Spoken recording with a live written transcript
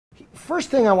first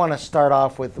thing I want to start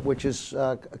off with, which is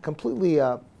completely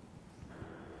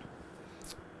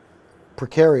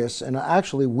precarious and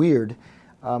actually weird,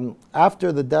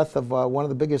 after the death of one of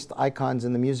the biggest icons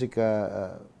in the music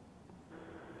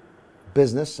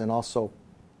business, and also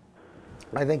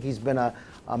I think he's been a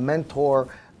mentor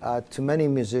to many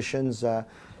musicians.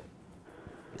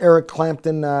 Eric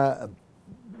Clapton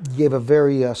gave a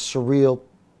very surreal,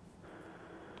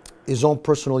 his own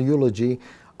personal eulogy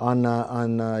on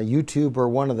YouTube, or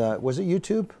one of the, was it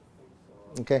YouTube?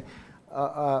 Okay.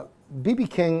 B.B.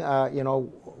 King, you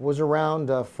know, was around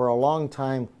for a long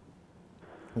time.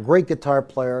 Great guitar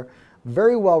player,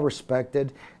 very well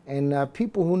respected, and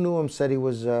people who knew him said he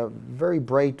was a very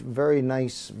bright, very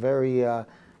nice, very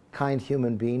kind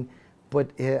human being. But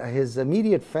his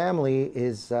immediate family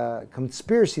is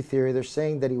conspiracy theory. They're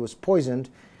saying that he was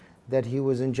poisoned, that he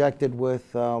was injected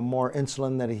with more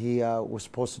insulin than he was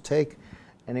supposed to take,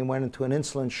 and he went into an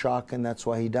insulin shock, and that's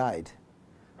why he died.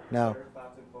 Now, Eric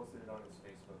Clapton posted it on his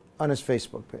Facebook. On his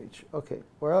Facebook page. Okay.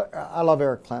 Well, I love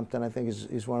Eric Clapton. I think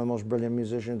he's one of the most brilliant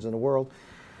musicians in the world.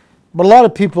 But a lot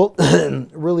of people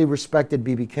really respected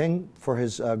B.B. King for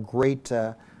his great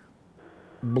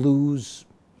blues.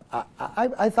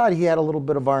 I thought he had a little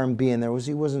bit of R&B in there.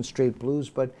 He wasn't straight blues,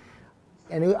 but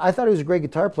I thought he was a great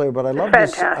guitar player. But I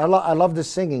loved his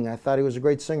singing. I thought he was a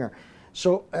great singer.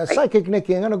 So, Psychic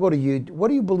Nikki, I'm going to go to you. What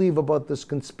do you believe about this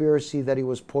conspiracy that he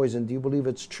was poisoned? Do you believe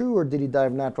it's true, or did he die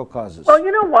of natural causes? Well,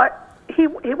 you know what? He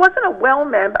wasn't a well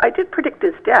man, but I did predict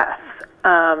his death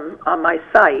on my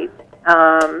site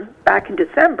back in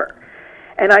December.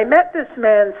 And I met this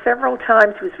man several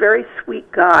times. He was a very sweet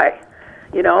guy,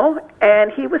 you know, and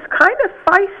he was kind of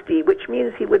feisty, which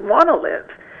means he would want to live,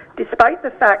 despite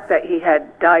the fact that he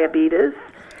had diabetes.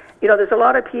 You know, there's a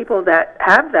lot of people that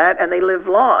have that, and they live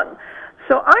long.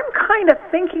 So I'm kind of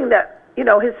thinking that, you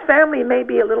know, his family may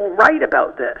be a little right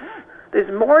about this. There's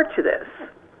more to this.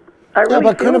 I really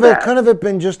but feel that. Couldn't have it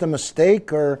been just a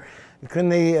mistake, or couldn't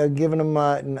they given him,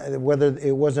 whether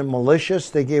it wasn't malicious,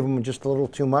 they gave him just a little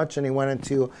too much, and he went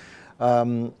into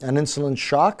an insulin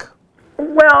shock?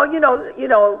 Well, you know,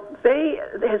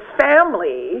 his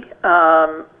family,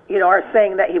 you know, are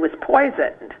saying that he was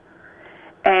poisoned,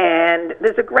 and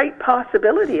there's a great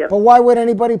possibility of. But why would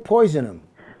anybody poison him?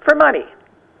 For money.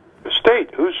 The state,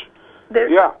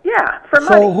 Yeah, for money.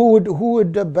 So who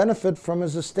would benefit from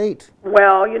his estate?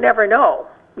 Well, you never know.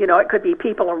 You know, it could be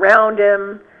people around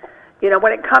him. You know,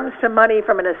 when it comes to money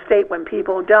from an estate, when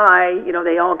people die, you know,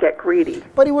 they all get greedy.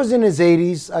 But he was in his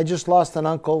 80s. I just lost an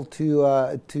uncle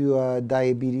to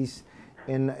diabetes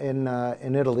in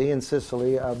Italy, in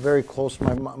Sicily, very close,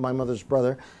 my mother's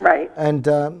brother. Right. And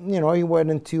you know, he went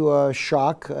into a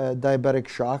shock, diabetic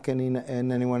shock, and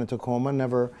then he went into coma.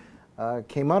 Never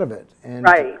came out of it. And,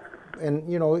 right. And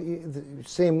you know,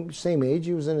 same age.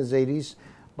 He was in his 80s,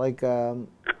 like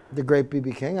the great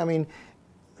B.B. King. I mean,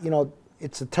 you know,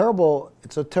 it's a terrible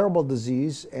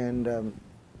disease, and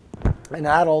in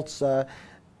adults,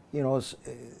 you know,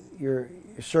 your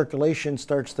circulation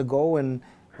starts to go, and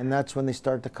that's when they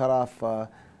start to cut off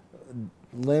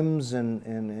limbs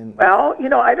and. Well, you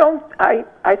know,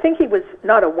 I think he was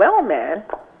not a well man,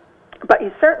 but he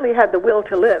certainly had the will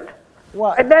to live.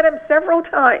 Well, I met him several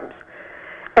times,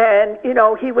 and you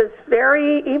know, he was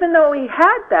very, even though he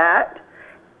had that.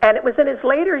 And it was in his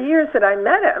later years that I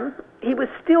met him, he was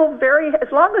still very,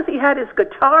 as long as he had his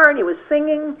guitar and he was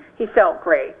singing, he felt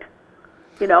great,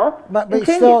 you know? But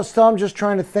still, I'm just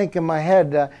trying to think in my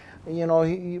head, you know,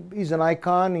 he's an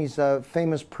icon, he's a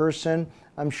famous person.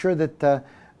 I'm sure that the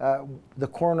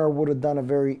coroner would have done a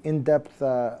very in-depth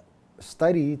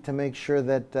study to make sure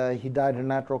that he died of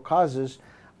natural causes.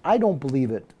 I don't believe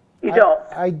it. You don't?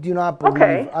 I do not believe,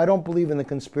 okay. I don't believe in the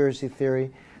conspiracy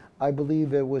theory. I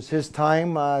believe it was his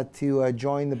time to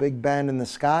join the big band in the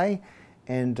sky,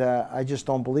 and I just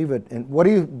don't believe it. And what do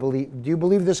you believe? Do you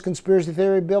believe this conspiracy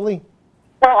theory, Billy?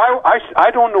 Well, I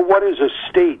don't know what his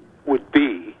estate would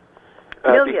be.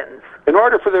 Millions. In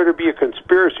order for there to be a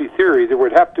conspiracy theory, there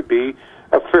would have to be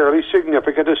a fairly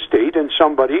significant estate, and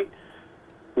somebody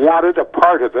wanted a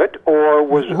part of it, or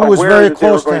was aware that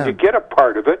they were going to get a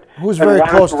part of it, Who's and very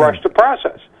wanted close to to rush the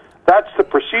process. That's the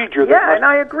procedure. Yeah, and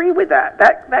I agree with that.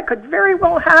 That could very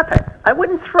well happen. I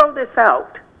wouldn't throw this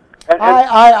out.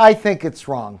 I think it's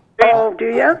wrong. Oh, do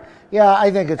you? Yeah,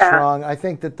 I think it's wrong. I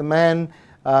think that the man,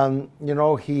 you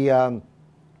know, he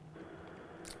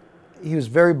was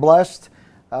very blessed.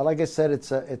 Like I said,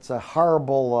 it's a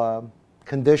horrible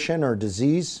condition or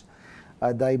disease,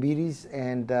 diabetes,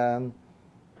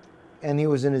 and he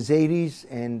was in his 80s,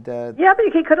 and yeah, but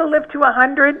he could have lived to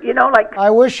 100. You know, like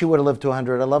I wish he would have lived to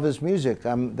 100. I love his music.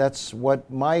 That's what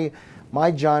my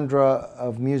my genre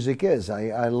of music is.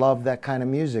 I love that kind of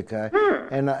music.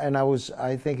 And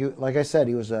I think, like I said,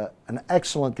 he was an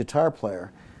excellent guitar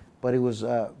player, but he was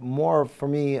more, for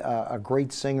me, a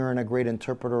great singer and a great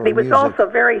interpreter of music. He was also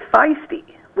very feisty,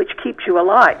 which keeps you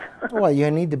alive. Well, you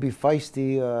need to be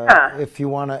feisty if you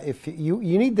want to. If you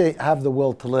need to have the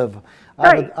will to live.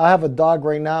 Right. I have a dog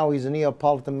right now. He's a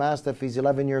Neapolitan Mastiff. He's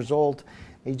 11 years old.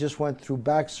 He just went through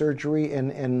back surgery,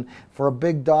 and for a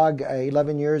big dog,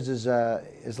 11 years is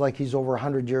like he's over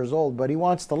 100 years old. But he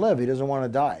wants to live. He doesn't want to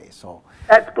die. So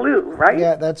that's Blue, right?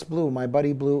 Yeah, that's Blue, my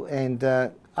buddy Blue. And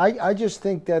I just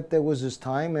think that there was his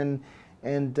time, and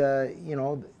you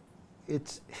know,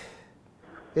 it's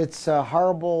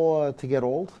horrible to get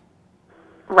old.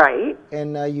 Right.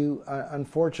 And you,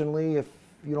 unfortunately, if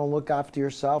you don't look after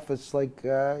yourself, it's like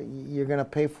you're going to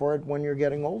pay for it when you're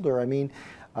getting older. I mean,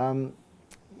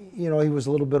 you know, he was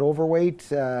a little bit overweight,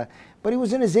 but he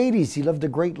was in his 80s. He lived a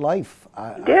great life.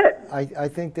 He did. I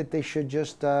think that they should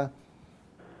just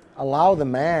allow the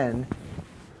man.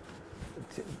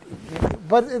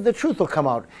 But the truth will come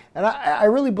out. And I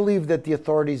really believe that the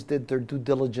authorities did their due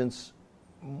diligence.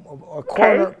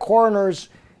 Coroners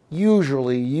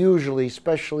usually,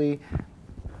 especially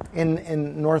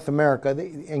in North America,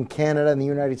 in Canada and the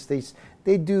United States,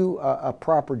 they do a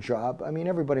proper job. I mean,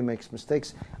 everybody makes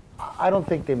mistakes. I don't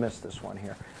think they missed this one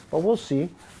here, but we'll see.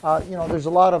 You know, there's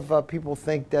a lot of people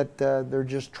think that they're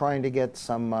just trying to get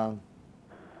some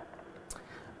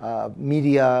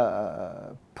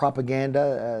media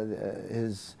propaganda.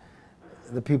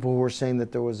 The people who were saying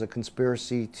that there was a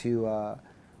conspiracy to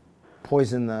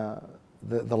poison the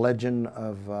legend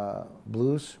of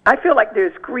blues. I feel like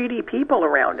there's greedy people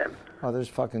around him. Oh, there's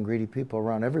fucking greedy people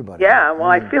around everybody. Yeah,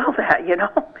 well, I feel that, you know.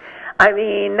 I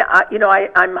mean, you know,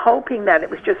 I'm hoping that it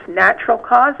was just natural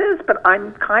causes, but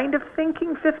I'm kind of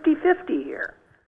thinking 50-50 here.